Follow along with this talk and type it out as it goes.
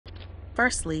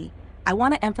Firstly, I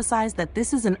want to emphasize that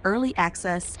this is an early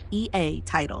access EA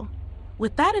title.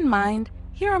 With that in mind,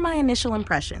 here are my initial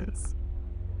impressions.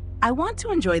 I want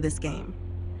to enjoy this game.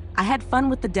 I had fun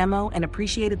with the demo and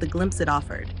appreciated the glimpse it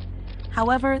offered.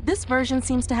 However, this version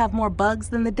seems to have more bugs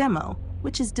than the demo,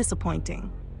 which is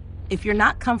disappointing. If you're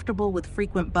not comfortable with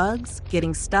frequent bugs,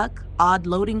 getting stuck, odd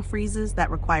loading freezes that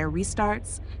require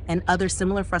restarts, and other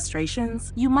similar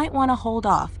frustrations, you might want to hold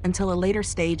off until a later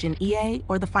stage in EA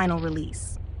or the final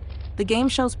release. The game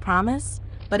shows promise,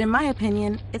 but in my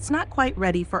opinion, it's not quite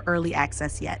ready for early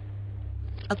access yet.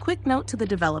 A quick note to the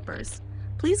developers: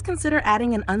 please consider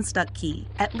adding an unstuck key,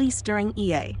 at least during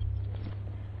EA.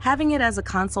 Having it as a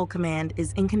console command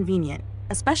is inconvenient,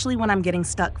 especially when I'm getting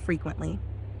stuck frequently.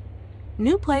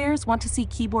 New players want to see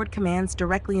keyboard commands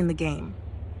directly in the game.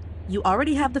 You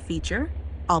already have the feature,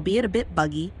 albeit a bit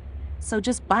buggy, so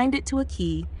just bind it to a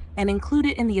key and include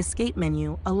it in the escape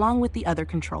menu along with the other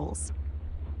controls.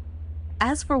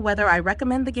 As for whether I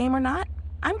recommend the game or not,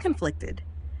 I'm conflicted.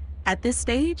 At this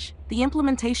stage, the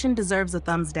implementation deserves a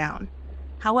thumbs down.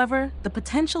 However, the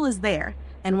potential is there,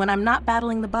 and when I'm not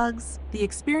battling the bugs, the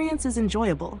experience is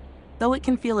enjoyable, though it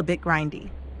can feel a bit grindy.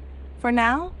 For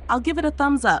now, I'll give it a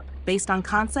thumbs up based on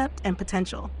concept and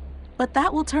potential, but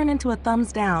that will turn into a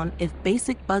thumbs down if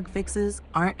basic bug fixes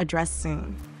aren't addressed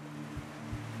soon.